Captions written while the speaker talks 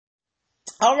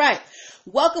All right.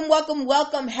 Welcome, welcome,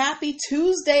 welcome. Happy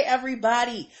Tuesday,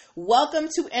 everybody. Welcome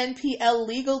to NPL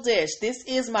Legal Dish. This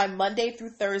is my Monday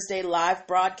through Thursday live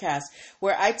broadcast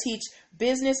where I teach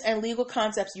business and legal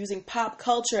concepts using pop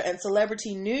culture and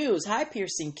celebrity news. Hi,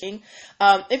 Piercing King.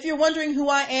 If you're wondering who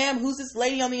I am, who's this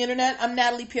lady on the internet, I'm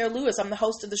Natalie Pierre-Lewis. I'm the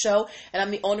host of the show, and I'm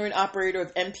the owner and operator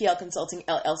of NPL Consulting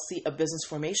LLC, a business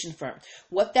formation firm.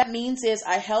 What that means is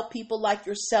I help people like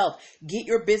yourself get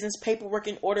your business paperwork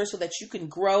in order so that you can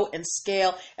grow and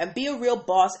scale and be a real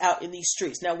boss out in these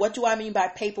streets. Now, what do I mean by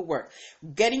paperwork?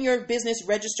 Getting your business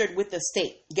registered with the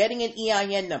state, getting an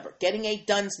EIN number, getting a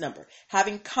DUNS number,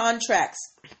 having contract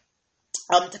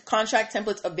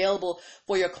templates available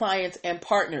for your clients and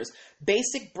partners,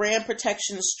 basic brand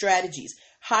protection strategies,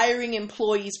 hiring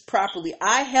employees properly.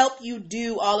 I help you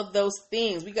do all of those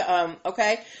things.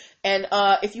 Okay. And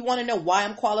if you want to know why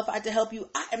I'm qualified to help you,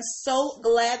 I am so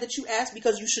glad that you asked,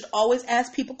 because you should always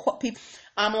ask people.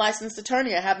 I'm a licensed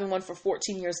attorney. I have been one for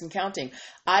 14 years and counting.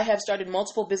 I have started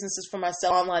multiple businesses for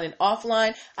myself, online and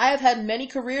offline. I have had many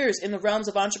careers in the realms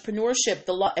of entrepreneurship,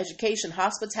 the law, education,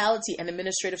 hospitality, and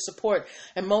administrative support.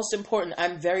 And most important,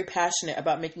 I'm very passionate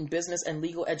about making business and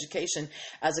legal education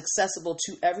as accessible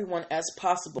to everyone as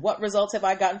possible. What results have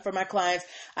I gotten for my clients?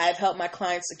 I have helped my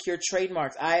clients secure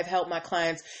trademarks. I have helped my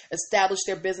clients establish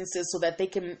their businesses so that they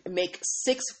can make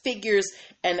six figures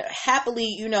and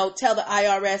happily, tell the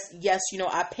IRS, yes,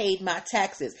 I paid my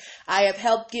taxes. I have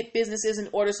helped get businesses in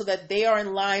order so that they are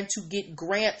in line to get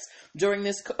grants during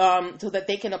this, so that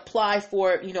they can apply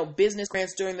for, business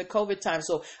grants during the COVID time.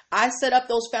 So I set up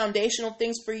those foundational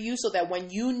things for you so that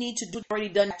when you need to do, already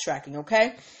done tracking,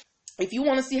 okay? If you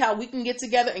want to see how we can get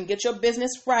together and get your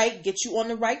business right, get you on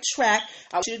the right track,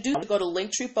 I want you to go to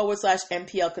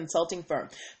Linktree/NPL Consulting Firm.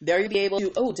 There you'll be able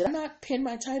to, did I not pin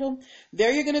my title?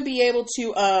 There you're going to be able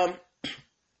to,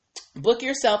 book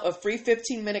yourself a free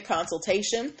 15-minute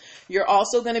consultation. You're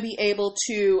also going to be able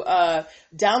to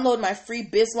download my free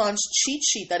Biz Launch cheat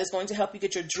sheet that is going to help you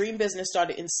get your dream business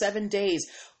started in 7 days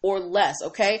or less,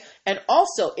 okay? And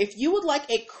also, if you would like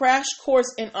a crash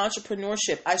course in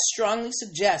entrepreneurship, I strongly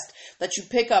suggest that you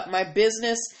pick up my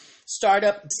business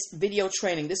startup video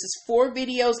training. This is 4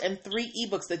 videos and 3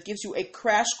 ebooks that gives you a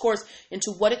crash course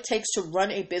into what it takes to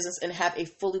run a business and have a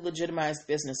fully legitimized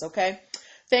business, okay?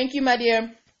 Thank you, my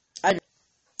dear.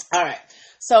 All right.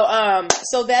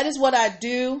 So that is what I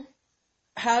do.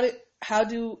 How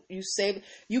do you save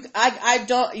you?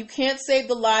 You can't save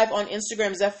the live on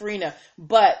Instagram, Zephyrina,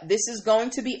 but this is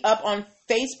going to be up on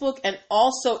Facebook, and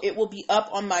also it will be up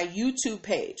on my YouTube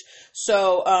page.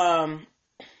 So,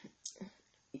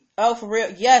 oh, for real?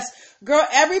 Yes, girl,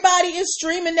 everybody is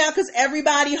streaming now because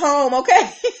everybody home. Okay.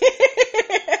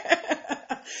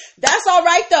 That's all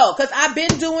right, though, because I've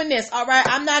been doing this, all right?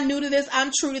 I'm not new to this.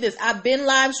 I'm true to this. I've been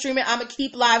live streaming. I'm going to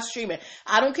keep live streaming.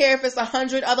 I don't care if it's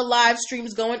 100 other live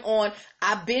streams going on.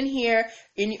 I've been here,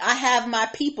 and I have my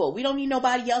people. We don't need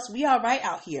nobody else. We all right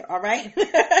out here, all right?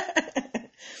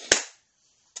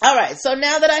 All right, so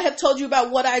now that I have told you about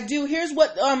what I do, here's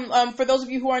what, for those of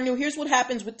you who are new, here's what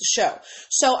happens with the show.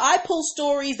 So I pull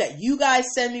stories that you guys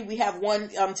send me. We have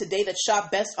one today that Shop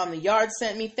Best on the Yard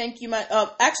sent me. Thank you,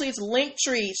 actually it's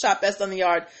Linktree, Shop Best on the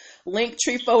Yard,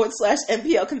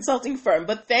 Linktree/NPL Consulting Firm.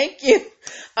 But thank you.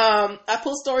 I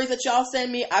pull stories that y'all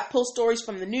send me. I pull stories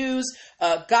from the news,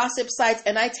 gossip sites,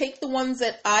 and I take the ones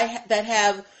that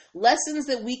have lessons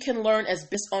that we can learn as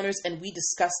business owners, and we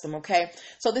discuss them, okay?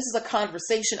 So this is a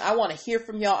conversation. I want to hear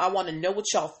from y'all. I want to know what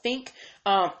y'all think.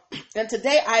 And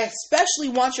today I especially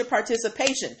want your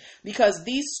participation, because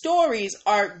these stories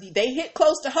they hit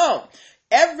close to home.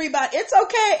 Everybody, it's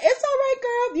okay. It's all right,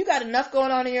 girl. You got enough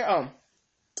going on in your own.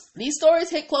 These stories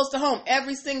hit close to home.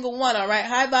 Every single one, all right?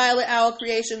 Hi, Violet Owl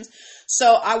Creations.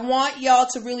 So I want y'all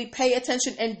to really pay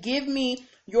attention and give me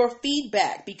your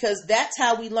feedback, because that's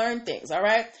how we learn things, all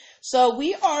right? So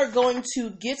we are going to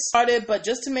get started, but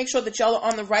just to make sure that y'all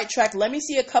are on the right track, let me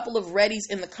see a couple of readies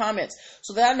in the comments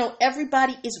so that I know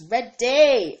everybody is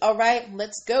ready. All right,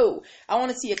 let's go. I want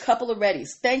to see a couple of readies.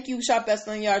 Thank you, Shop Best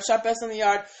on the Yard. Shop Best on the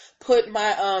Yard, put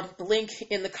my link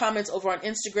in the comments over on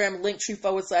Instagram,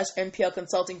 Linktree/NPL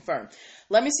Consulting Firm.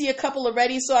 Let me see a couple of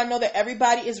readies so I know that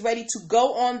everybody is ready to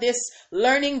go on this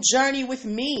learning journey with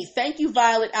me. Thank you,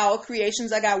 Violet Owl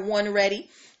Creations. I got one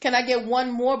ready. Can I get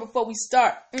one more before we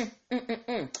start?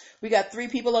 We got 3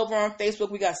 people over on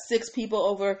Facebook. We got 6 people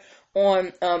over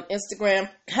on Instagram.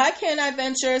 Hi, Can I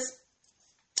Ventures.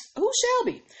 Who shall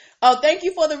be? Oh, thank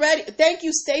you for the ready. Thank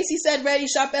you. Stacy said ready.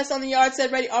 Shop Best on the Yard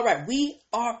said ready. All right. We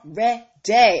are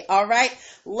ready. All right.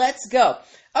 Let's go.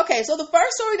 Okay. So the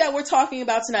first story that we're talking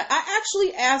about tonight, I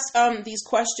actually asked these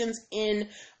questions in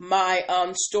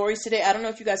my stories today. I don't know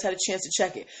if you guys had a chance to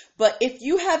check it, but if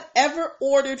you have ever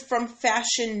ordered from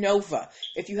Fashion Nova,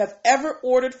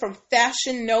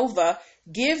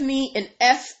 give me an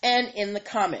FN in the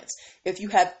comments. If you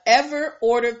have ever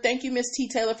ordered, thank you, Miss T.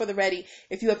 Taylor, for the ready.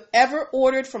 If you have ever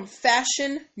ordered from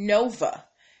Fashion Nova,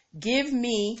 give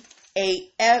me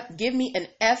an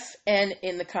FN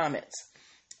in the comments.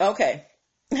 Okay.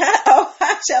 Oh,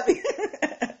 hi, Shelby.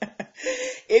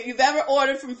 If you've ever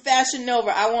ordered from Fashion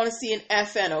Nova, I want to see an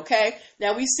FN, okay?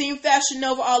 Now, we've seen Fashion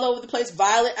Nova all over the place.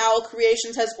 Violet Owl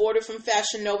Creations has ordered from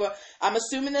Fashion Nova. I'm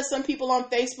assuming that some people on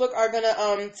Facebook are going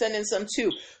to send in some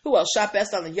too. Who else? Shop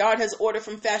Best on the Yard has ordered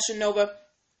from Fashion Nova.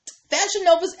 Fashion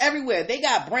Nova's everywhere. They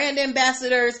got brand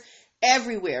ambassadors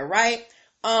everywhere, right?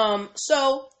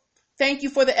 So thank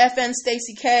you for the FN,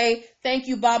 Stacey K. Thank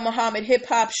you, Bob Muhammad Hip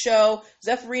Hop Show.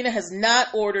 Zephyrina has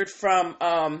not ordered from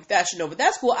Fashion Nova.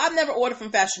 That's cool. I've never ordered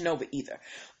from Fashion Nova either.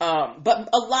 But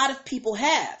a lot of people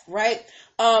have, right?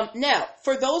 Now,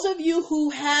 for those of you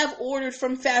who have ordered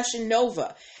from Fashion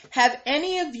Nova, have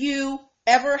any of you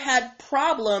ever had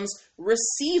problems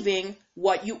receiving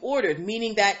what you ordered?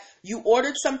 Meaning that you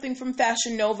ordered something from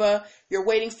Fashion Nova, you're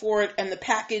waiting for it, and the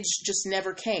package just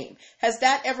never came. Has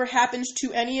that ever happened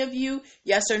to any of you?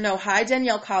 Yes or no? Hi,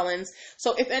 Danielle Collins.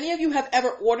 So if any of you have ever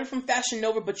ordered from Fashion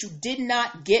Nova, but you did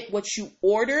not get what you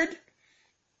ordered,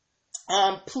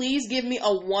 please give me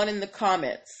a 1 in the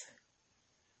comments.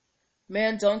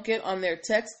 Man, don't get on their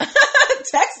text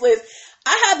list.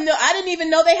 I didn't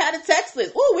even know they had a text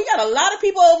list. Ooh, we got a lot of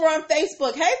people over on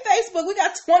Facebook. Hey, Facebook, we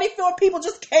got 24 people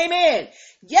just came in.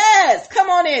 Yes, come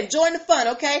on in. Join the fun,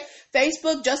 okay?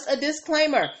 Facebook, just a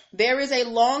disclaimer. There is a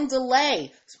long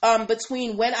delay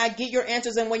between when I get your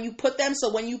answers and when you put them.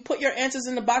 So when you put your answers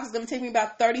in the box, it's going to take me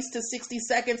about 30 to 60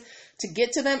 seconds to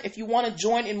get to them. If you want to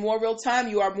join in more real time,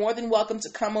 you are more than welcome to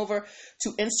come over to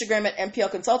Instagram at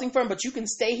MPL Consulting Firm, but you can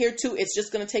stay here too. It's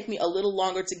just going to take me a little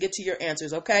longer to get to your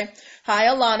answers, okay? Hi,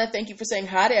 Alana. Thank you for saying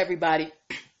hi to everybody.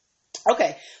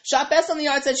 Okay. Shop Best on the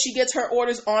Yard said she gets her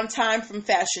orders on time from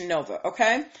Fashion Nova,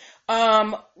 okay?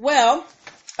 I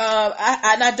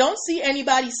don't see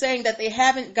anybody saying that they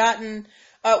haven't gotten...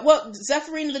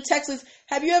 Zephyrina, the text list,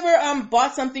 have you ever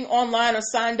bought something online or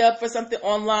signed up for something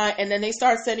online and then they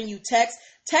start sending you texts?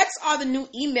 Texts are the new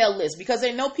email list because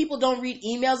they know people don't read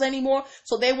emails anymore,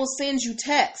 so they will send you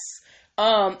texts,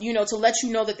 to let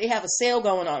you know that they have a sale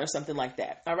going on or something like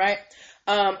that, all right?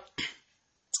 All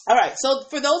right, so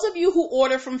for those of you who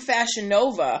order from Fashion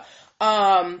Nova,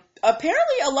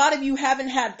 apparently a lot of you haven't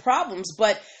had problems,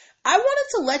 but I wanted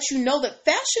to let you know that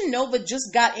Fashion Nova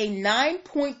just got a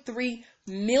 $9.3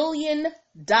 million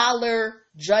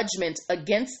judgment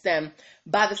against them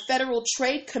by the Federal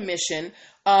Trade Commission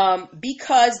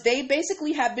because they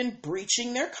basically have been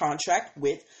breaching their contract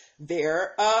with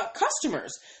their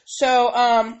customers.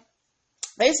 So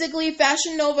basically,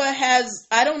 Fashion Nova has,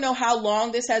 I don't know how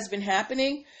long this has been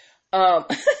happening.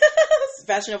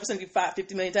 Fashion Nova sent you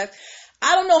 50 million texts.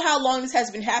 I don't know how long this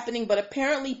has been happening, but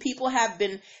apparently people have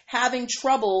been having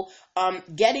trouble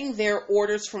getting their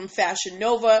orders from Fashion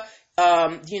Nova.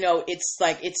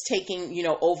 It's taking,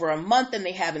 over a month and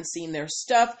they haven't seen their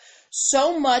stuff.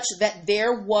 So much that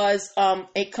there was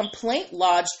a complaint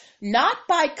lodged, not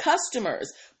by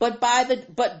customers, but by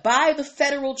the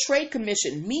Federal Trade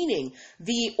Commission, meaning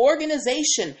the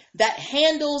organization that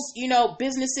handles,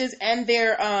 businesses and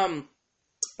their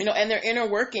and their inner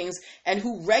workings and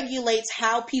who regulates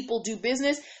how people do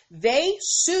business. They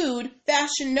sued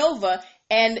Fashion Nova,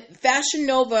 and Fashion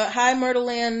Nova, hi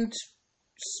Myrtleland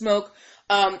Smoke,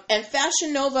 and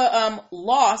Fashion Nova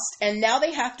lost, and now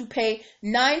they have to pay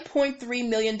 $9.3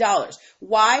 million.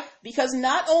 Why? Because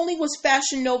not only was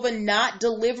Fashion Nova not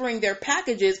delivering their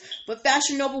packages, but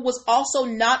Fashion Nova was also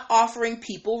not offering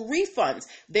people refunds.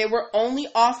 They were only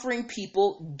offering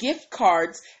people gift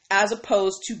cards as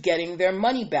opposed to getting their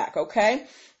money back, okay?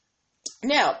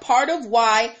 Now, part of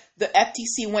why the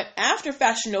FTC went after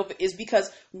Fashion Nova is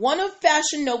because one of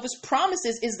Fashion Nova's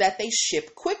promises is that they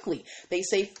ship quickly. They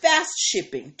say fast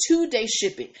shipping, 2-day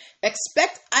shipping,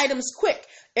 expect items quick.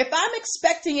 If I'm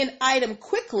expecting an item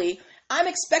quickly, I'm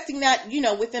expecting that,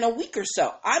 within a week or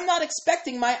so. I'm not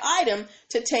expecting my item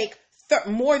to take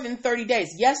more than 30 days.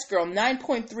 Yes, girl,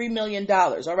 $9.3 million,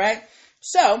 all right?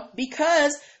 So,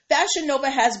 because Fashion Nova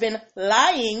has been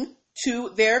lying to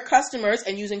their customers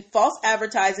and using false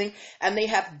advertising, and they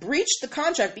have breached the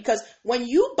contract, because when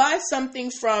you buy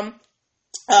something from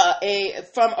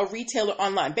from a retailer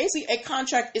online. Basically, a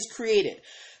contract is created.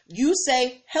 You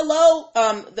say, hello,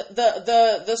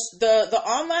 the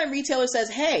online retailer says,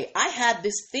 hey, I have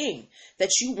this thing that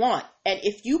you want, and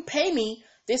if you pay me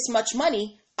this much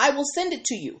money, I will send it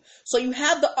to you. So you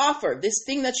have the offer, this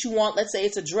thing that you want. Let's say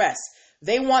it's a dress.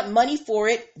 They want money for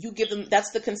it. You give them,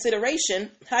 that's the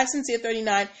consideration. Hi, Sincere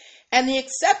 39. And the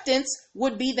acceptance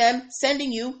would be them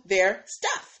sending you their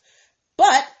stuff.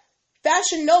 But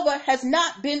Fashion Nova has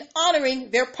not been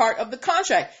honoring their part of the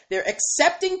contract. They're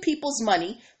accepting people's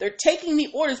money. They're taking the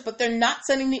orders, but they're not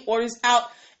sending the orders out.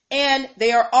 And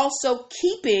they are also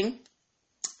keeping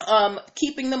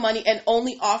the money and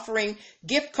only offering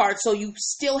gift cards. So you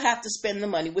still have to spend the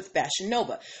money with Fashion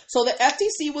Nova. So the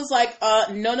FTC was like,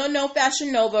 no,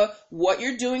 Fashion Nova, what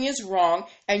you're doing is wrong.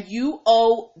 And you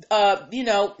owe,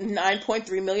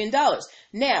 $9.3 million.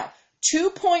 Now,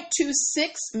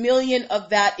 $2.26 million of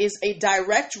that is a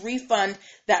direct refund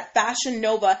that Fashion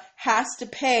Nova has to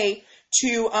pay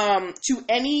to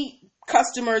any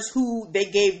customers who they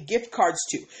gave gift cards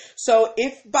to. So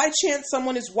if by chance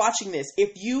someone is watching this,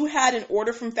 if you had an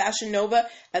order from Fashion Nova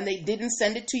and they didn't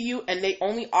send it to you and they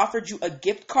only offered you a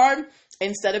gift card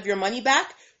instead of your money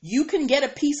back, you can get a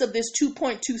piece of this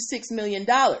 $2.26 million.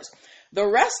 The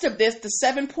rest of this, the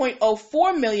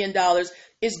 $7.04 million,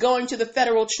 is going to the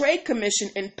Federal Trade Commission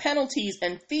in penalties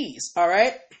and fees. All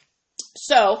right.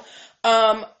 So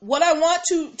what I want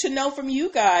to know from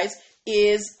you guys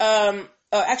is,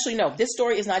 actually, no, this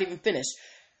story is not even finished.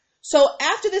 So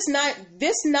after this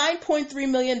 $9.3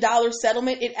 million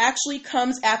settlement, it actually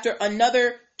comes after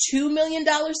another $2 million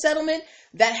settlement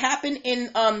that happened in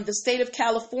the state of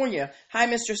California. Hi,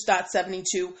 Mr. Stott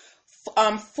 72.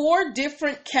 4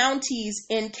 different counties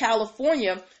in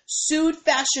California sued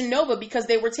Fashion Nova because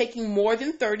they were taking more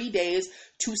than 30 days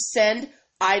to send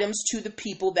items to the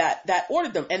people that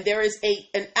ordered them. And there is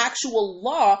an actual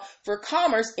law for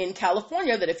commerce in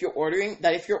California that if you're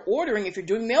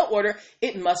doing mail order,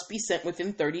 it must be sent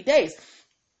within 30 days.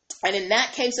 And in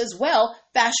that case as well,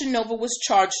 Fashion Nova was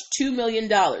charged $2 million.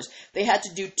 They had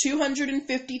to do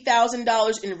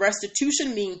 $250,000 in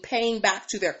restitution, meaning paying back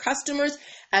to their customers.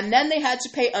 And then they had to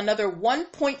pay another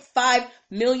 $1.5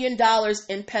 million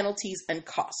in penalties and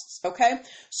costs. Okay.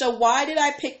 So why did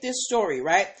I pick this story,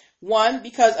 right? 1,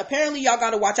 because apparently y'all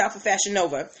got to watch out for Fashion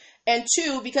Nova. And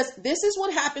 2, because this is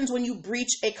what happens when you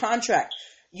breach a contract.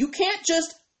 You can't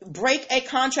just break a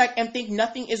contract and think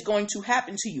nothing is going to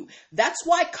happen to you. That's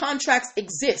why contracts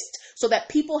exist, so that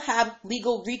people have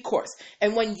legal recourse.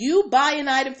 And when you buy an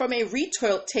item from a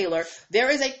retailer,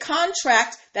 there is a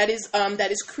contract that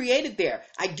is created there.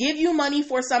 I give you money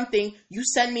for something, you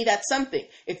send me that something.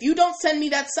 If you don't send me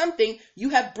that something, you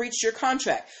have breached your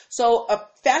contract. So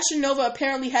Fashion Nova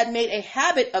apparently had made a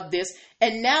habit of this,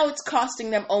 and now it's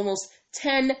costing them almost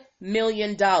 $10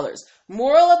 million.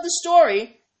 Moral of the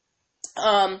story,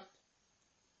 honor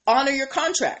your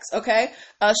contracts, okay?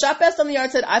 Shop Best on the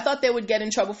Yard said, I thought they would get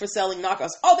in trouble for selling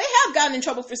knockoffs. Oh, they have gotten in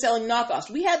trouble for selling knockoffs.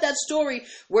 We had that story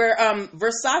where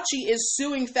Versace is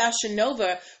suing Fashion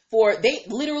Nova they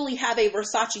literally have a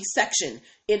Versace section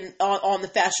on the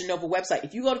Fashion Nova website.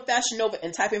 If you go to Fashion Nova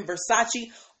and type in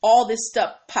Versace, all this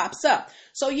stuff pops up.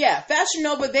 So yeah, Fashion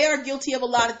Nova, they are guilty of a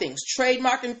lot of things.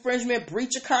 Trademark infringement,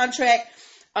 breach of contract.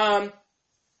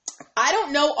 I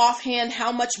don't know offhand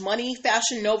how much money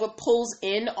Fashion Nova pulls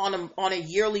in on a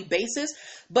yearly basis,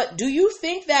 but do you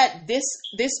think that this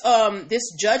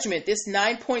judgment, this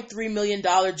 $9.3 million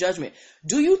judgment,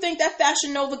 do you think that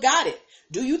Fashion Nova got it?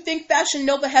 Do you think Fashion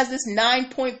Nova has this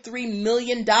 $9.3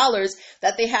 million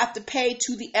that they have to pay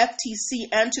to the FTC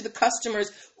and to the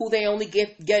customers who they only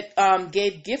gave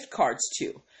gift cards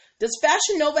to? Does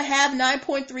Fashion Nova have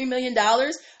 $9.3 million?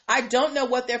 I don't know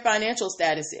what their financial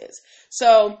status is.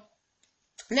 So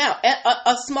now,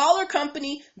 a smaller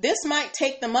company, this might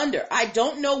take them under. I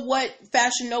don't know what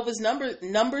Fashion Nova's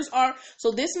numbers are,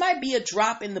 so this might be a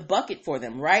drop in the bucket for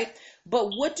them, right?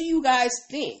 But what do you guys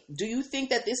think? Do you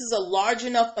think that this is a large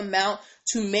enough amount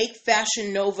to make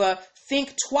Fashion Nova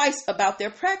think twice about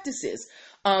their practices?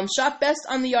 Shop Best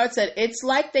on the Yard said, it's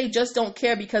like they just don't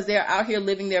care because they're out here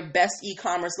living their best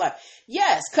e-commerce life.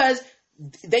 Yes, because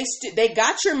they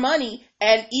got your money,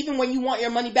 and even when you want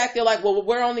your money back, they're like, well,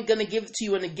 we're only going to give it to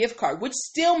you in a gift card, which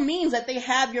still means that they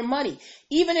have your money.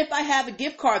 Even if I have a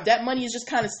gift card, that money is just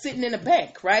kind of sitting in a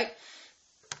bank, right?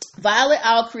 Violet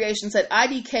Owl Creation said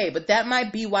IDK, but that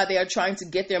might be why they are trying to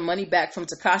get their money back from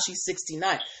Tekashi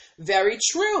 69. Very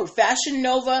true. Fashion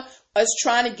Nova is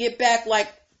trying to get back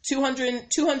like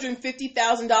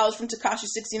 $250,000 from Tekashi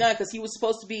 69 because he was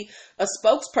supposed to be a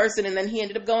spokesperson and then he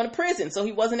ended up going to prison, so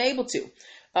he wasn't able to.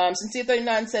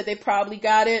 Sincere39 said they probably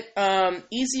got it.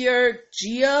 Easier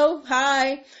Geo,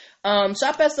 hi.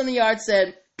 Shop Best on the Yard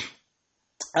said,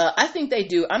 I think they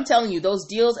do. I'm telling you, those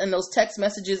deals and those text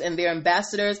messages and their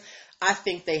ambassadors, I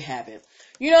think they have it.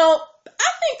 You know,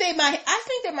 I think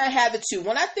they might have it too.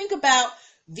 When I think about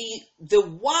the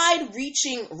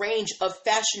wide-reaching range of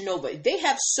Fashion Nova, they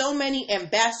have so many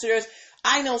ambassadors.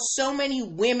 I know so many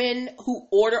women who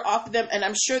order off of them, and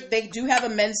I'm sure they do have a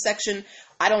men's section.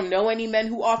 I don't know any men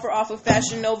who order off of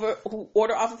Fashion Nova,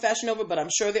 but I'm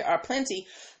sure there are plenty.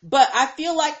 But I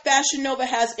feel like Fashion Nova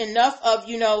has enough of,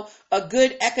 you know, a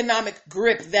good economic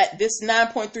grip that this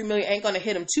 9.3 million ain't going to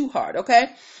hit them too hard,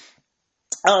 okay?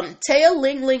 Taya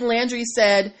Ling Ling Landry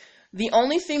said, the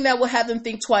only thing that will have them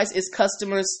think twice is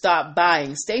customers stop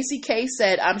buying. Stacy K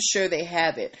said, I'm sure they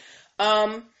have it.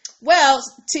 Well,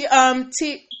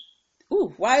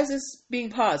 why is this being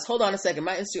paused? Hold on a second.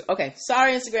 Okay,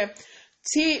 sorry, Instagram.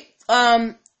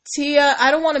 Tia,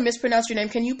 I don't want to mispronounce your name.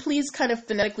 Can you please kind of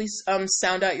phonetically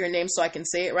sound out your name so I can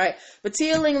say it right? But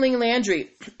Tia Ling Ling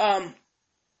Landry,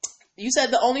 you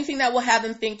said the only thing that will have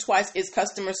them think twice is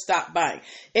customers stop buying.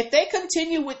 If they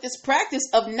continue with this practice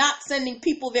of not sending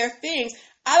people their things,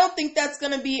 I don't think that's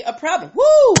going to be a problem.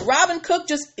 Woo! Robin Cook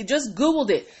just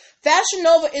Googled it. Fashion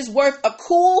Nova is worth a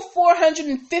cool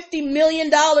 $450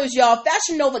 million, y'all.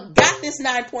 Fashion Nova got this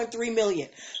 $9.3 million.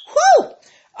 Woo!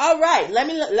 All right, let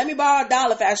me borrow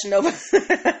 $1, Fashion Nova.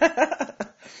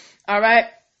 All right.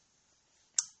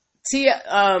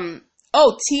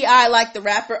 T.I. like the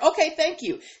rapper. Okay, thank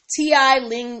you. T.I.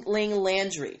 Ling Ling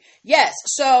Landry. Yes,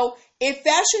 so if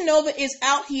Fashion Nova is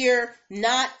out here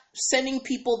not sending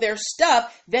people their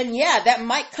stuff, then yeah, that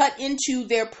might cut into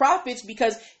their profits,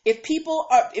 because if people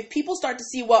start to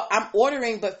see, well, I'm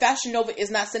ordering, but Fashion Nova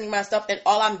is not sending my stuff and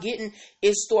all I'm getting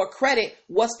is store credit,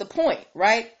 what's the point,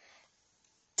 right?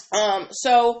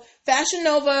 So Fashion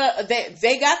Nova,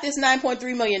 they got this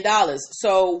 $9.3 million.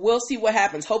 So we'll see what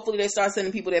happens. Hopefully they start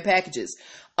sending people their packages.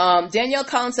 Danielle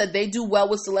Collins said they do well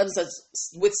with celebs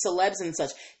and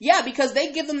such. Yeah, because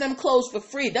they give them clothes for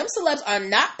free. Them celebs are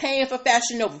not paying for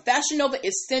Fashion Nova. Fashion Nova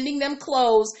is sending them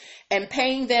clothes and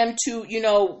paying them to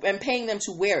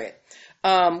wear it.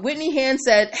 Whitney Hand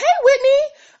said, hey, Whitney.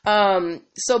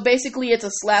 So basically it's a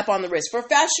slap on the wrist. For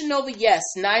Fashion Nova, yes,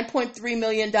 $9.3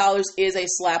 million is a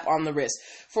slap on the wrist.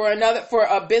 For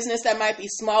a business that might be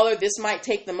smaller, this might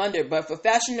take them under. But for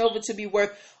Fashion Nova to be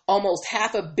worth almost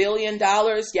 $500 million,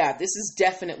 yeah, this is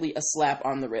definitely a slap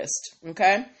on the wrist.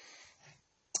 Okay?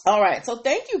 All right. So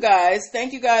thank you guys.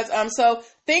 So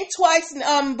think twice,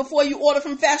 before you order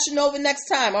from Fashion Nova next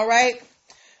time. All right?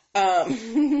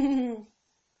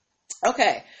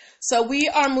 Okay. So we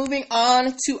are moving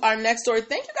on to our next story.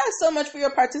 Thank you guys so much for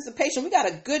your participation. We got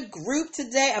a good group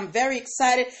today. I'm very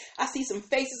excited. I see some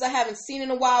faces I haven't seen in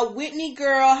a while. Whitney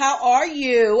girl, how are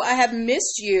you? I have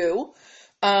missed you.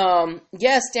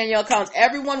 Yes, Danielle Collins.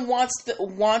 Everyone wants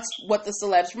what the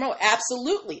celebs promote.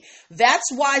 Absolutely.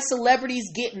 That's why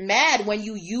celebrities get mad when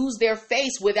you use their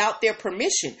face without their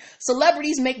permission.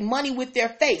 Celebrities make money with their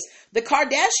face. The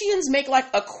Kardashians make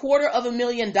like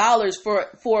 $250,000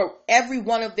 for every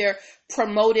one of their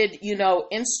promoted,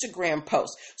 Instagram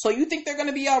posts. So you think they're going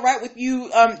to be all right with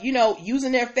you,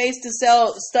 using their face to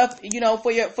sell stuff,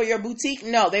 for your boutique?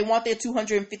 No, they want their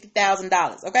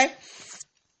 $250,000. Okay.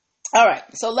 All right,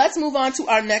 so let's move on to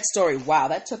our next story. Wow,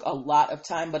 that took a lot of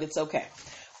time, but it's okay.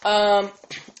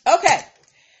 Okay.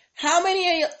 How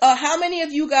many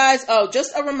of you guys,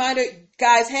 just a reminder,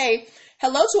 guys, hey,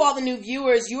 hello to all the new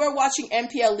viewers. You are watching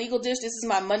MPL Legal Dish. This is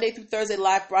my Monday through Thursday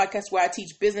live broadcast where I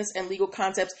teach business and legal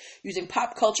concepts using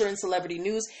pop culture and celebrity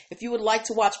news. If you would like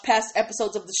to watch past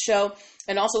episodes of the show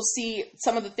and also see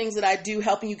some of the things that I do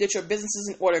helping you get your businesses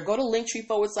in order, go to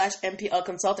Linktree/MPL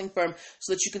Consulting Firm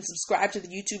so that you can subscribe to the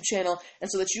YouTube channel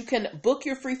and so that you can book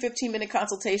your free 15-minute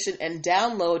consultation and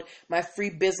download my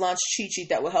free Biz Launch cheat sheet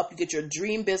that will help you get your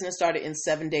dream business started in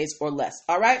 7 days or less.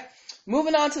 All right,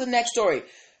 moving on to the next story.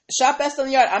 Shop Best on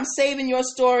the Yard. I'm saving your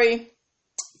story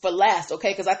for last,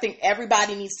 okay? Because I think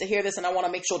everybody needs to hear this, and I want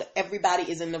to make sure that everybody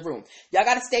is in the room. Y'all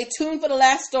got to stay tuned for the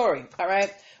last story, all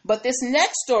right? But this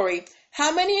next story,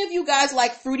 how many of you guys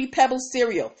like Fruity Pebbles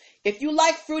cereal? If you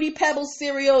like Fruity Pebbles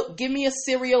cereal, give me a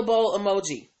cereal bowl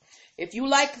emoji. If you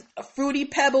like Fruity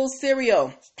Pebbles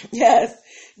cereal, yes,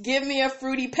 give me a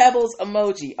Fruity Pebbles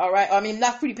emoji, all right? I mean,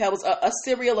 not Fruity Pebbles, a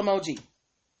cereal emoji.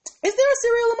 Is there a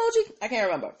cereal emoji? I can't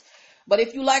remember. But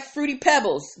if you like Fruity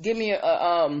Pebbles, give me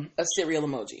a cereal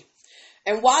emoji.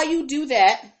 And while you do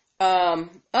that,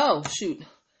 oh, shoot.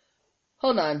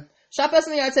 Hold on. Shop Best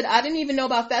on the Yard said, I didn't even know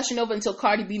about Fashion Nova until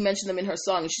Cardi B mentioned them in her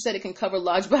song. And she said it can cover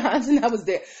large behinds, and I was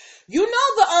there. You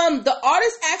know the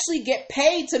artists actually get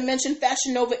paid to mention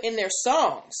Fashion Nova in their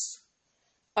songs.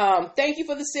 Thank you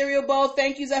for the cereal bowl.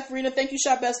 Thank you, Zephyrina. Thank you,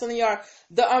 Shop Best on the Yard.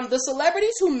 The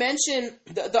celebrities who mention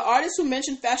the artists who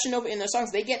mention Fashion Nova in their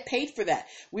songs, they get paid for that.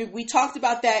 We talked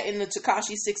about that in the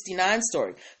Tekashi 69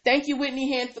 story. Thank you,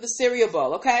 Whitney Hand, for the cereal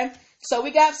bowl. Okay, so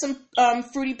we got some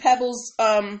Fruity Pebbles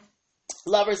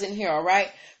lovers in here. All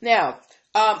right, now.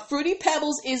 Fruity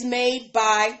Pebbles is made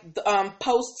by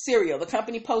Post Cereal, the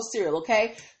company Post Cereal,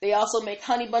 okay? They also make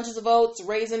Honey Bunches of Oats,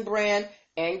 Raisin Bran,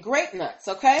 and Grape Nuts,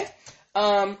 okay?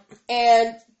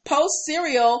 And Post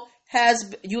Cereal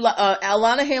has,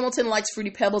 Alana Hamilton likes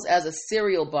Fruity Pebbles as a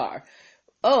cereal bar.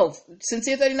 Oh,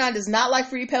 Sincere 39 does not like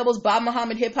Fruity Pebbles. Bob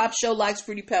Muhammad Hip Hop Show likes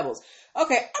Fruity Pebbles.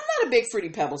 Okay, I'm not a big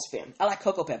Fruity Pebbles fan. I like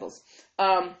Cocoa Pebbles.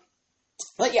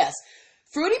 But yes.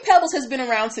 Fruity Pebbles has been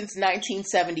around since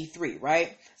 1973,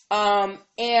 right?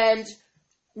 And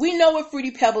we know what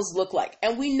Fruity Pebbles look like.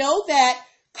 And we know that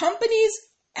companies,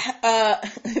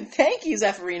 thank you,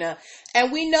 Zephyrina.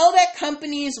 And we know that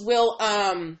companies will,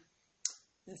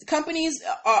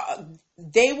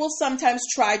 they will sometimes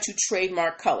try to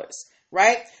trademark colors,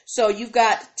 right? So you've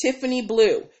got Tiffany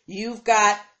blue. You've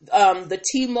got the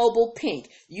T-Mobile pink.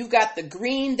 You've got the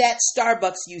green that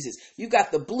Starbucks uses. You've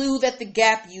got the blue that the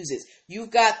Gap uses.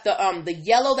 You've got the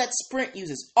yellow that Sprint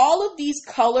uses. All of these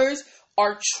colors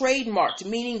are trademarked,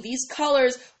 meaning these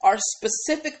colors are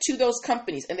specific to those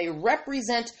companies and they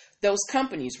represent those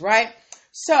companies, right?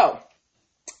 So,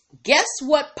 guess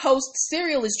what Post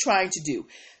Cereal is trying to do?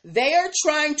 They are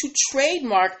trying to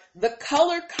trademark the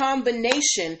color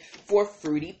combination for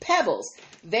Fruity Pebbles.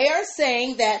 They are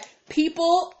saying that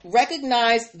people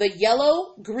recognize the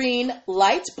yellow, green,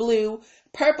 light blue,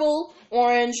 purple,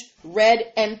 orange, red,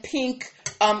 and pink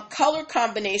color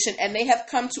combination, and they have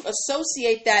come to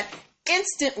associate that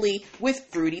instantly with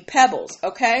Fruity Pebbles,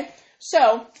 okay?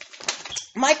 So,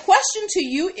 my question to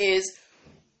you is,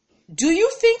 do you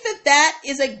think that that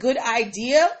is a good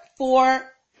idea for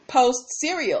Post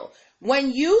Cereal?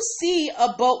 When you see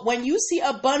a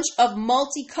bunch of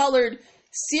multicolored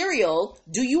cereal,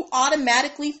 do you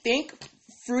automatically think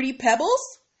Fruity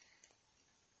Pebbles?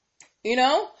 You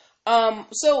know?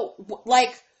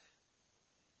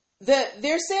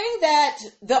 They're saying that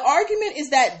the argument is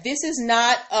that this is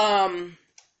not,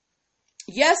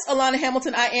 yes, Alana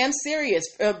Hamilton, I am serious.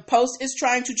 Post is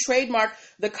trying to trademark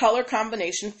the color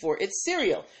combination for its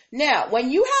cereal. Now,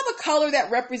 when you have a color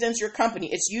that represents your company,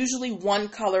 it's usually one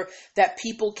color that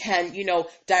people can,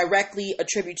 directly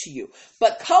attribute to you.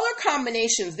 But color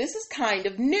combinations, this is kind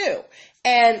of new.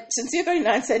 And Sincere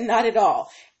 39 said not at all.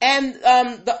 And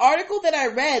the article that I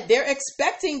read, they're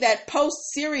expecting that Post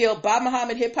Cereal, Bob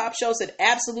Muhammad Hip Hop Show said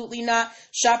absolutely not.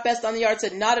 Shop Best on the Yard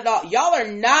said not at all. Y'all are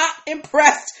not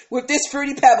impressed with this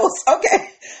Fruity Pebbles. Okay.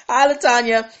 Hi,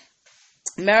 LaTanya.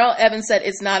 Meryl Evans said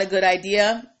it's not a good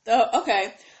idea. Oh,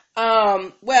 okay.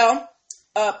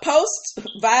 Post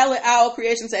Violet Owl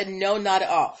Creation said no, not at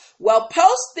all. Well,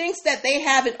 Post thinks that they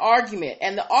have an argument,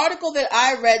 and the article that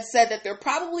I read said that they're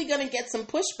probably going to get some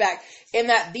pushback in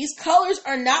that these colors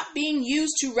are not being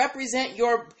used to represent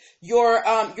your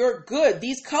good.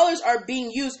 These colors are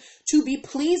being used to be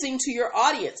pleasing to your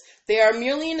audience. They are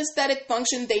merely an aesthetic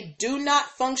function. They do not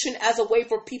function as a way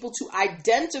for people to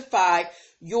identify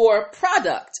your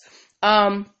product.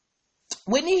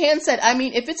 Whitney Hand said, I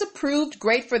mean, if it's approved,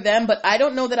 great for them, but I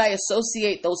don't know that I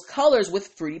associate those colors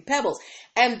with Fruity Pebbles.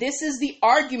 And this is the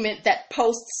argument that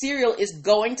Post Cereal is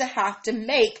going to have to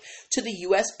make to the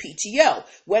USPTO.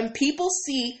 When people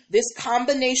see this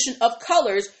combination of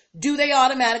colors, do they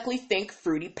automatically think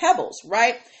Fruity Pebbles,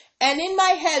 right? And in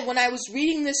my head, when I was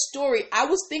reading this story, I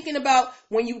was thinking about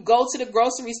when you go to the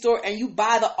grocery store and you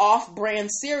buy the off-brand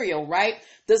cereal, right?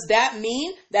 Does that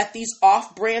mean that these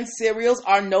off-brand cereals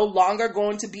are no longer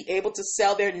going to be able to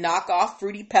sell their knockoff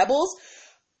Fruity Pebbles?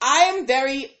 I'm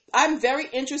very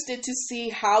interested to see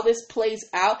how this plays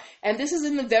out, and this is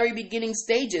in the very beginning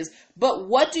stages. But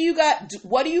what do you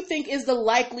think is the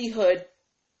likelihood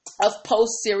of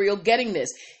Post Cereal getting this?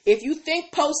 If you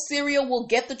think Post Cereal will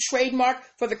get the trademark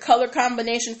for the color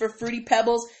combination for Fruity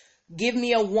Pebbles, give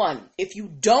me a 1. If you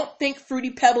don't think Fruity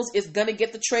Pebbles is going to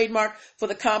get the trademark for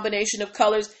the combination of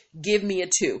colors, give me a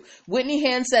 2. Whitney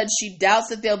Hand said she doubts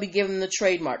that they'll be given the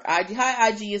trademark. Hi,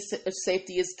 IG is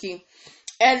safety is key.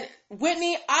 And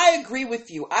Whitney, I agree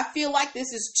with you. I feel like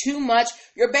this is too much.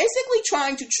 You're basically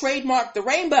trying to trademark the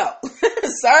rainbow,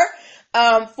 sir,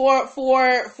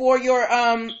 for your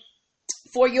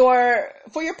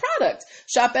product.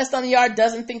 Shop Best on the Yard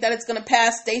doesn't think that it's going to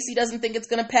pass. Stacy doesn't think it's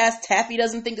going to pass. Taffy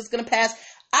doesn't think it's going to pass.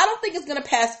 I don't think it's going to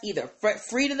pass either.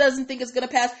 Frida doesn't think it's going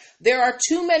to pass. There are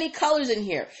too many colors in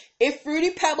here. If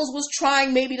Fruity Pebbles was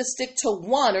trying maybe to stick to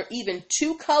one or even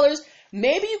two colors,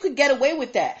 maybe you could get away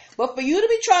with that. But for you to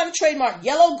be trying to trademark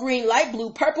yellow, green, light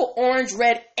blue, purple, orange,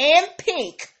 red, and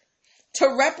pink to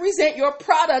represent your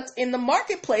product in the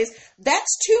marketplace,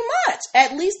 that's too much.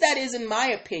 At least that is in my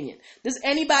opinion. Does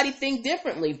anybody think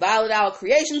differently? Violet Owl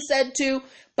Creation said to.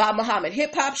 Bob Muhammad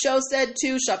Hip Hop Show said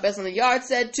to. Shop Best in the Yard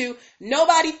said to.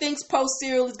 Nobody thinks Post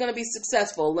cereal is going to be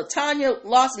successful. Latanya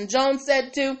Lawson Jones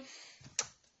said to.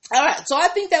 All right, so I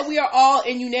think that we are all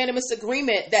in unanimous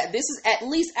agreement that this is at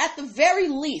least, at the very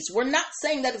least, we're not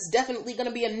saying that it's definitely going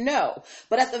to be a no,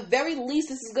 but at the very least,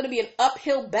 this is going to be an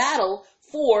uphill battle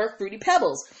for Fruity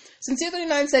Pebbles.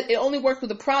 Sincere39 said it only worked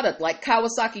with a product like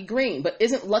Kawasaki Green, but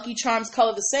isn't Lucky Charms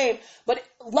color the same? But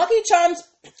Lucky Charms,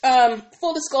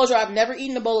 full disclosure, I've never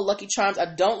eaten a bowl of Lucky Charms.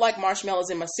 I don't like marshmallows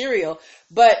in my cereal,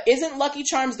 but isn't Lucky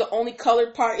Charms the only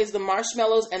colored part is the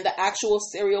marshmallows and the actual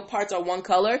cereal parts are one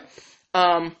color?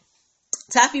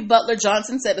 Taffy Butler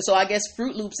Johnson said, so I guess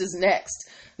Fruit Loops is next.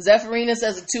 Zephyrina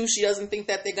says it too. She doesn't think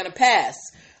that they're going to pass.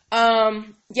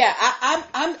 Yeah,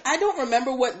 I don't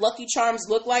remember what Lucky Charms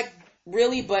look like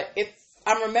really, but if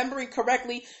I'm remembering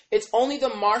correctly, it's only the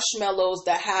marshmallows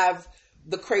that have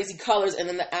the crazy colors and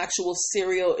then the actual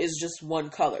cereal is just one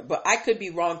color. But I could be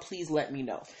wrong. Please let me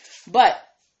know. But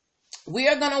we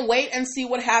are going to wait and see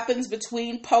what happens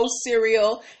between Post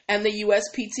cereal and the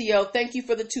USPTO. Thank you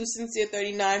for the 2 Sincere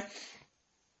 39.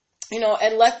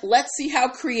 And let's see how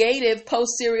creative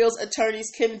Post cereal's attorneys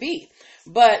can be.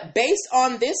 But based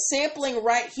on this sampling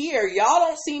right here, y'all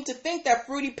don't seem to think that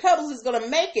Fruity Pebbles is going to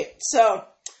make it. So,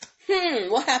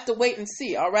 we'll have to wait and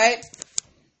see, all right?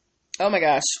 Oh my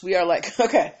gosh, we are like,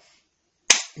 okay.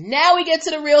 Now we get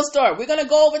to the real story. We're going to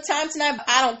go over time tonight, but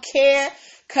I don't care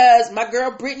because my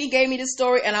girl Brittany gave me this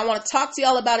story and I want to talk to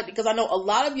y'all about it because I know a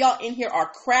lot of y'all in here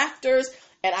are crafters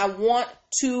and I want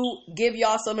to give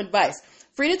y'all some advice.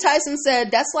 Frida Tyson said,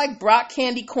 that's like Brock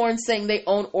Candy Corn saying they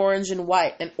own orange and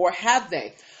white, or have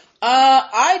they?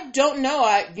 I don't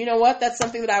know. You know what? That's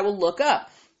something that I will look up.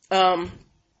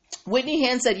 Whitney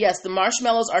Hand said, yes, the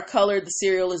marshmallows are colored. The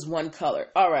cereal is one color.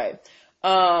 All right.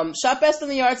 Shop Best in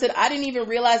the Yard said, I didn't even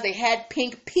realize they had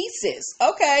pink pieces.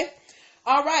 Okay.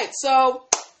 All right. So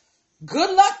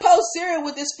good luck Post cereal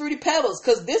with this Fruity Pebbles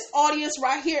because this audience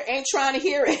right here ain't trying to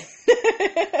hear it.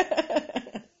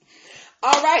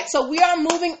 All right, so we are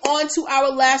moving on to our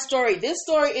last story. This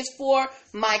story is for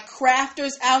my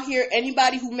crafters out here,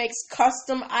 anybody who makes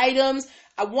custom items.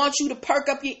 I want you to perk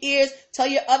up your ears, tell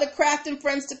your other crafting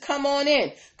friends to come on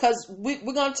in, because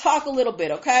we're going to talk a little bit,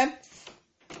 okay?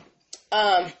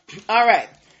 All right.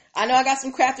 I know I got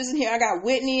some crafters in here. I got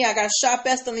Whitney, I got Shop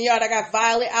Best on the Yard, I got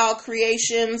Violet Owl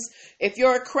Creations. If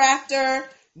you're a crafter,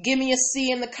 give me a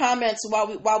C in the comments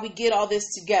while we get all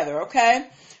this together, okay?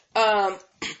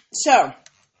 So,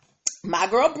 my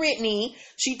girl Brittany,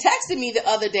 she texted me the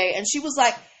other day and she was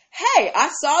like, hey, I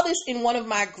saw this in one of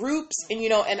my groups and,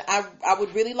 and I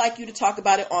would really like you to talk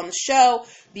about it on the show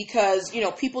because,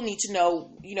 people need to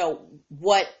know,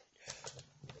 what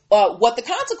the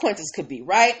consequences could be,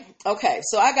 right? Okay,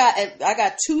 so I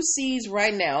got 2 C's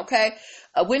right now, okay?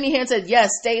 Whitney Hand said, yes,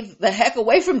 stay the heck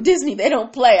away from Disney. They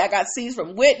don't play. I got C's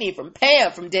from Whitney, from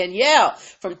Pam, from Danielle,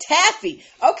 from Taffy.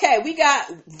 Okay, we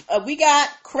got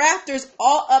crafters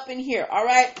all up in here, all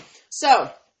right?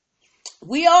 So,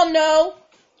 we all know,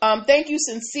 thank you,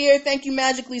 Sincere. Thank you,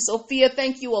 Magically Sophia.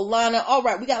 Thank you, Alana. All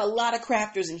right, we got a lot of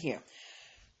crafters in here.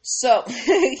 So,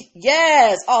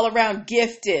 yes, all around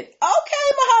gifted. Okay,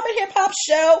 Muhammad Hip Hop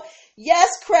Show. Yes,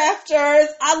 crafters.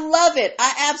 I love it.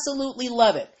 I absolutely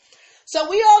love it. So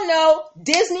we all know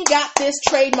Disney got this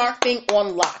trademark thing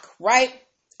on lock, right?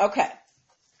 Okay.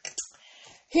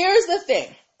 Here's the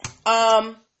thing.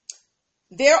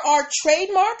 There are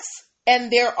trademarks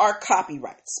and there are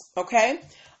copyrights, okay?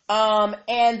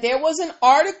 And there was an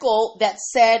article that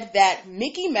said that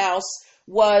Mickey Mouse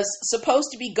was supposed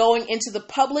to be going into the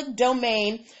public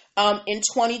domain in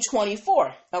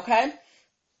 2024, okay?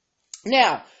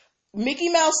 Now, Mickey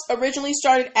Mouse originally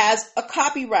started as a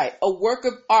copyright, a work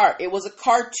of art. It was a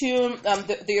cartoon.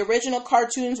 The original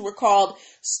cartoons were called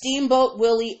Steamboat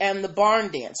Willie and the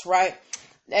Barn Dance, right?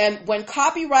 And when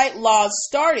copyright laws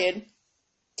started,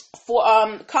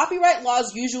 copyright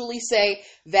laws usually say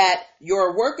that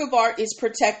your work of art is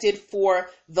protected for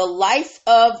the life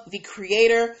of the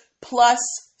creator plus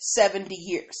 70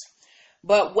 years.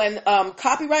 But when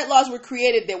copyright laws were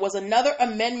created, there was another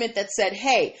amendment that said,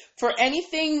 hey, for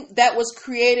anything that was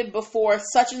created before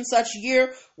such and such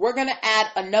year, we're going to add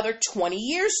another 20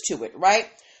 years to it, right?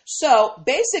 So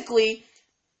basically,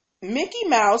 Mickey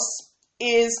Mouse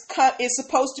is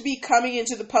supposed to be coming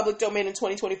into the public domain in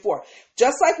 2024.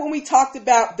 Just like when we talked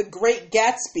about The Great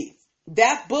Gatsby.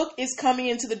 That book is coming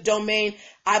into the domain,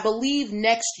 I believe,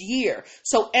 next year.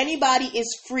 So anybody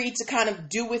is free to kind of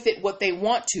do with it what they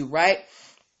want to, right?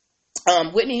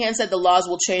 Whitney Hand said the laws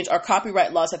will change. Our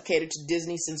copyright laws have catered to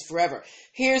Disney since forever.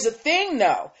 Here's the thing,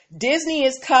 though. Disney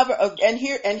is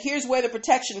here's where the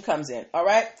protection comes in. All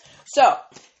right. So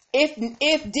if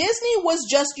Disney was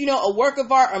just, a work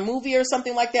of art, a movie or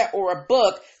something like that, or a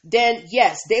book, then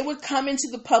yes, they would come into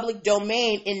the public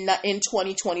domain in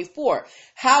 2024.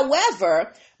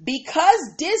 However, because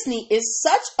Disney is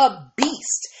such a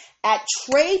beast at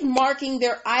trademarking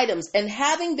their items and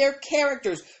having their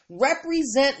characters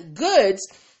represent goods,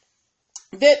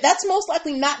 that's most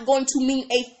likely not going to mean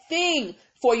a thing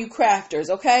for you crafters,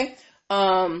 okay?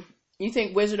 You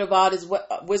think Wizard of Oz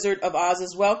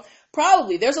as well?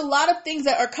 Probably. There's a lot of things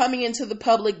that are coming into the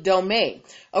public domain,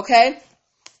 okay?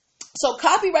 So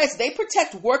copyrights, they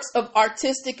protect works of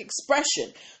artistic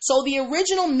expression. So the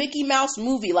original Mickey Mouse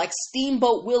movie, like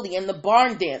Steamboat Willie and the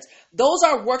Barn Dance, those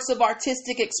are works of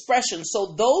artistic expression.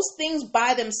 So those things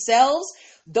by themselves,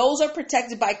 those are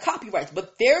protected by copyrights,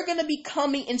 but they're going to be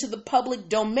coming into the public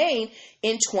domain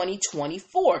in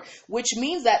 2024, which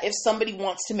means that if somebody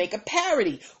wants to make a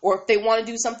parody, or if they want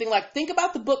to do something like, think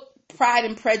about the book Pride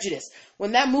and Prejudice.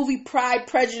 When that movie Pride,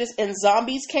 Prejudice, and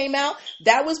Zombies came out,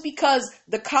 that was because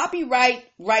the copyright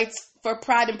rights for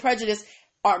Pride and Prejudice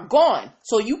are gone.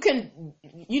 So you can,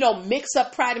 mix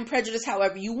up Pride and Prejudice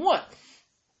however you want.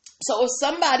 So if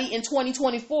somebody in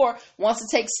 2024 wants to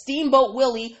take Steamboat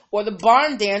Willie or the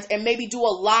Barn Dance and maybe do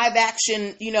a live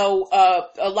action,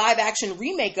 a live action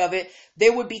remake of it,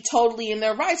 they would be totally in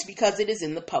their rights because it is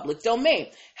in the public domain.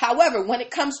 However, when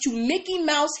it comes to Mickey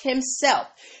Mouse himself,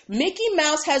 Mickey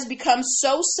Mouse has become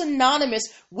so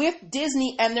synonymous with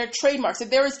Disney and their trademarks that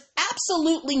there is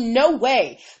absolutely no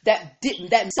way that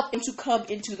something to come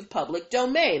into the public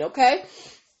domain. Okay.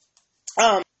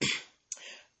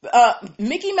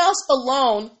 Mickey Mouse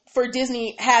alone for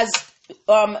Disney has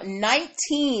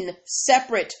 19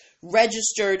 separate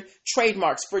registered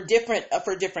trademarks for different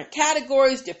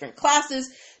categories, different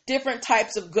classes, different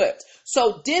types of goods.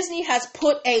 So Disney has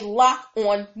put a lock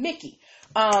on Mickey.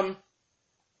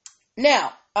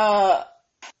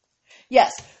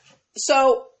 Yes.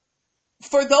 So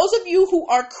for those of you who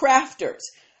are crafters,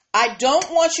 I don't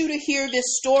want you to hear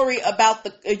this story about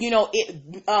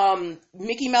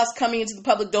Mickey Mouse coming into the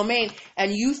public domain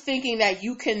and you thinking that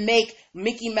you can make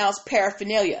Mickey Mouse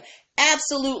paraphernalia.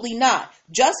 Absolutely not.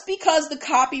 Just because the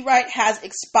copyright has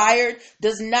expired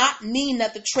does not mean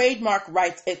that the trademark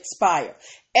rights expire.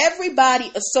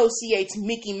 Everybody associates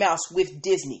Mickey Mouse with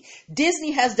Disney.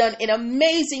 Disney has done an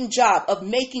amazing job of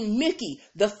making Mickey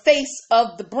the face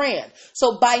of the brand.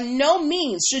 So by no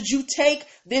means should you take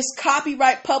this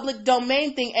copyright public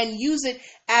domain thing and use it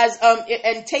as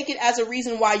and take it as a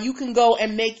reason why you can go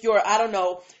and make your,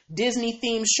 Disney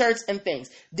themed shirts and things.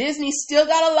 Disney still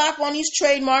got a lock on these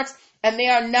trademarks and they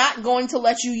are not going to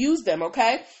let you use them,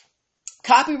 okay?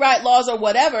 Copyright laws or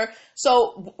whatever.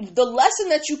 So the lesson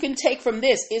that you can take from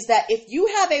this is that if you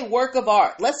have a work of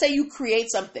art, let's say you create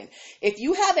something, if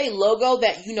you have a logo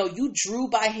that you drew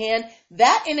by hand,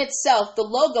 that in itself, the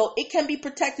logo, it can be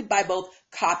protected by both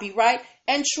copyright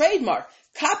and trademark.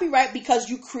 Copyright because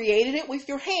you created it with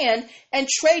your hand, and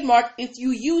trademark if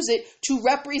you use it to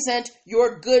represent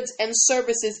your goods and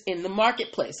services in the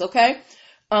marketplace, okay?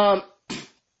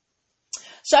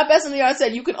 Shop S in the Yard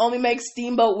said you can only make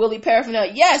Steamboat Willie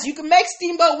paraphernalia. Yes, you can make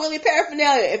Steamboat Willie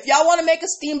paraphernalia. If y'all want to make a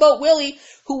Steamboat Willie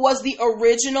who was the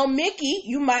original Mickey,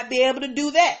 you might be able to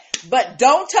do that. But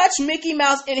don't touch Mickey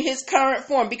Mouse in his current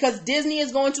form because Disney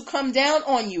is going to come down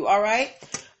on you, all right?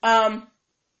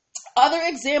 Other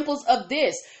examples of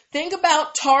this. Think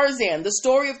about Tarzan, the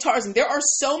story of Tarzan. There are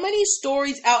so many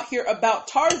stories out here about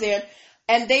Tarzan,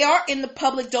 and they are in the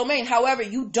public domain. However,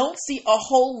 you don't see a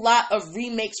whole lot of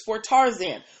remakes for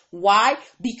Tarzan. Why?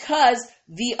 Because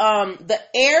the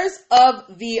heirs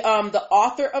of the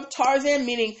author of Tarzan,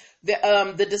 meaning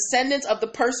the descendants of the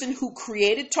person who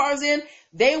created Tarzan,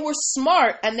 they were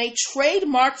smart and they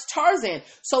trademarked Tarzan.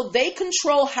 So they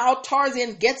control how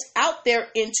Tarzan gets out there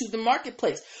into the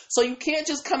marketplace. So you can't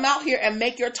just come out here and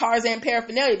make your Tarzan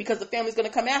paraphernalia because the family's going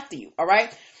to come after you. All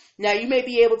right. Now you may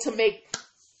be able to make,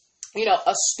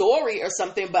 a story or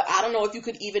something, but I don't know if you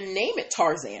could even name it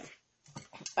Tarzan.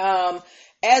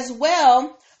 As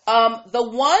well, the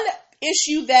one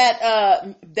issue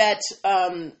that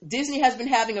Disney has been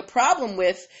having a problem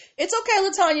with, it's okay,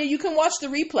 LaTanya, you can watch the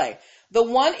replay. The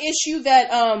one issue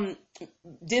that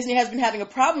Disney has been having a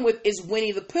problem with is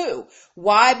Winnie the Pooh.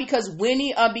 Why? Because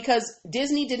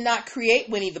Disney did not create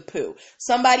Winnie the Pooh.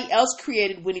 Somebody else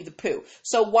created Winnie the Pooh.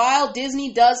 So while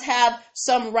Disney does have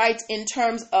some rights in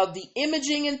terms of the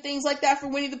imaging and things like that for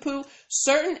Winnie the Pooh,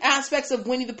 certain aspects of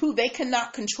Winnie the Pooh they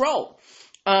cannot control.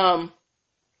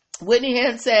 Whitney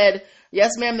had said,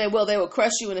 "Yes, ma'am, they will. They will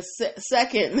crush you in a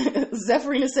second."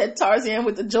 Zephyrina said, "Tarzan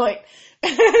with the joint."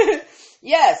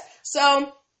 Yes.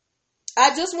 So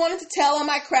I just wanted to tell all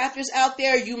my crafters out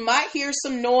there, you might hear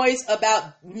some noise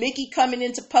about Mickey coming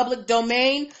into public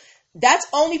domain. That's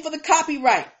only for the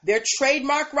copyright. Their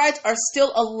trademark rights are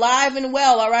still alive and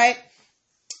well, all right?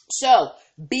 So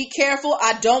be careful.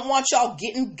 I don't want y'all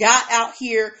getting got out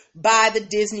here by the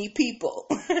Disney people.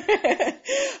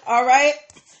 All right?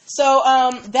 So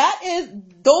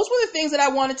those were the things that I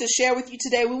wanted to share with you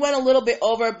today. We went a little bit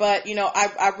over, but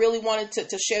I really wanted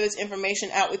to share this information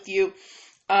out with you.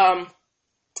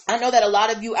 I know that a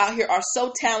lot of you out here are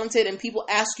so talented and people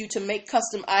ask you to make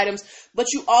custom items,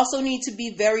 but you also need to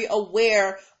be very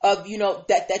aware of,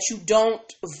 that you don't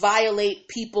violate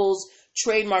people's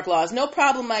trademark laws. No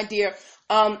problem, my dear.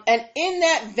 And in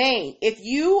that vein, if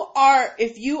you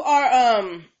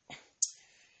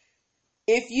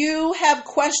have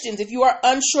questions, if you are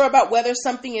unsure about whether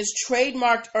something is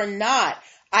trademarked or not,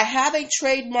 I have a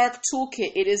trademark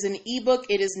toolkit. It is an ebook.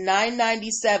 It is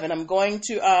 $9.97. I'm going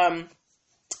to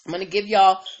give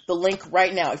y'all the link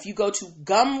right now. If you go to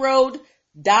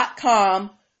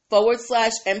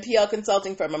gumroad.com/MPL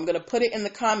Consulting Firm, I'm going to put it in the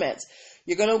comments.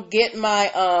 You're going to get my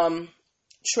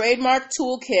trademark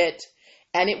toolkit,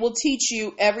 and it will teach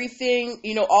you everything,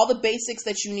 all the basics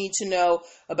that you need to know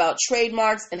about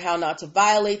trademarks and how not to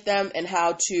violate them and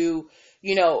how to,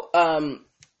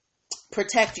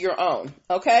 protect your own.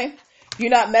 Okay?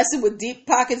 You're not messing with Deep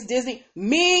Pockets Disney.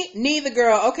 Me neither,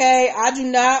 girl. Okay? I do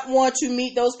not want to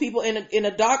meet those people in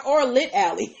a dark or a lit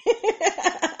alley.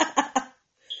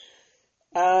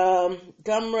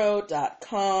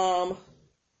 Gumroad.com.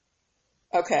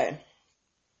 Okay.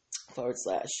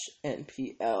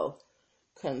 /NPL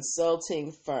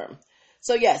Consulting Firm.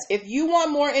 So yes, if you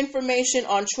want more information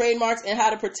on trademarks and how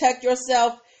to protect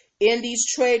yourself in these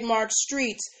trademark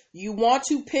streets, you want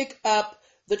to pick up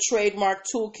the trademark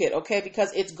toolkit, okay?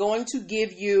 Because it's going to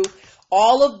give you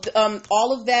all of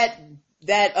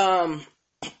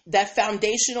that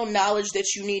foundational knowledge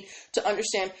that you need to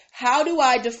understand, how do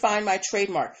I define my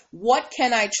trademark? What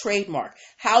can I trademark?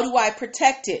 How do I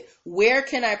protect it? Where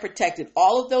can I protect it?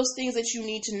 All of those things that you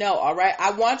need to know, all right?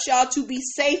 I want y'all to be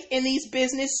safe in these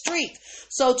business streets.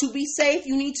 So to be safe,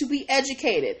 you need to be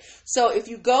educated. So if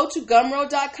you go to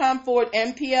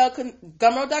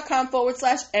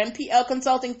gumroad.com/MPL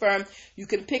Consulting Firm, you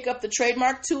can pick up the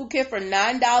trademark toolkit for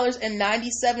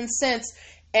 $9.97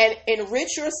 and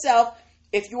enrich yourself.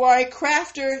 If you are a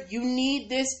crafter, you need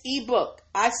this ebook.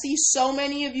 I see so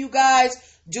many of you guys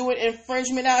doing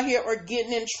infringement out here or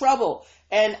getting in trouble.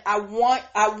 And I want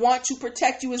to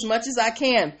protect you as much as I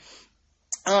can.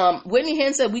 Whitney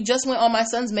Hen said, we just went on my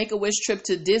son's Make-A-Wish trip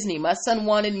to Disney. My son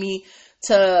wanted me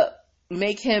to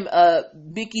make him a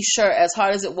Mickey shirt. As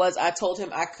hard as it was, I told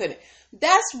him I couldn't.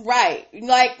 That's right.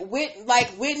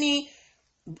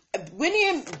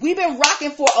 Whitney, we've been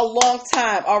rocking for a long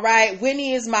time, all right?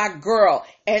 Whitney is my girl,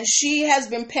 and she has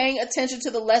been paying attention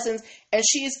to the lessons, and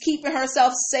she is keeping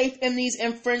herself safe in these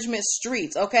infringement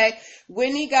streets, okay?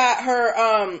 Whitney got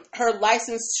her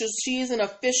license. She's an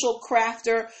official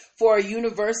crafter for a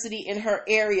university in her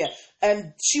area,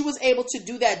 and she was able to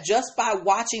do that just by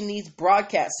watching these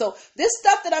broadcasts. So this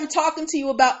stuff that I'm talking to you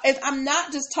about, I'm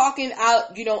not just talking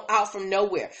out, out from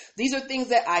nowhere. These are things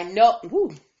that I know.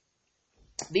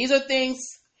 These are things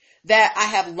that I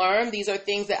have learned. These are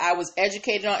things that I was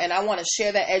educated on, and I want to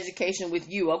share that education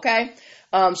with you, okay?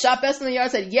 Shop Best in the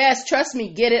Yard said, yes, trust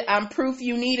me, get it. I'm proof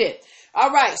you need it. All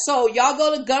right, so y'all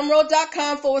go to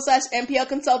gumroad.com/MPL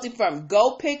Consulting Firm.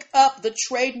 Go pick up the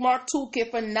trademark toolkit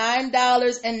for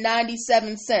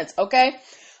 $9.97, okay?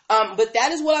 But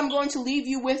that is what I'm going to leave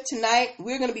you with tonight.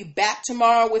 We're going to be back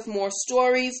tomorrow with more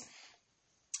stories.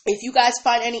 If you guys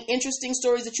find any interesting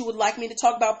stories that you would like me to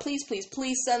talk about, please, please,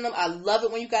 please send them. I love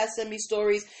it when you guys send me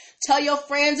stories. Tell your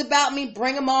friends about me.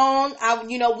 Bring them on.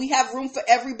 We have room for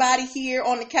everybody here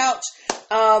on the couch.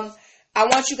 I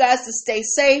want you guys to stay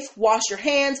safe, wash your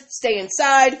hands, stay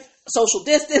inside, social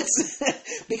distance,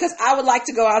 because I would like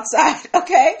to go outside,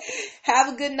 okay? Have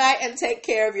a good night and take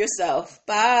care of yourself.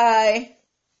 Bye.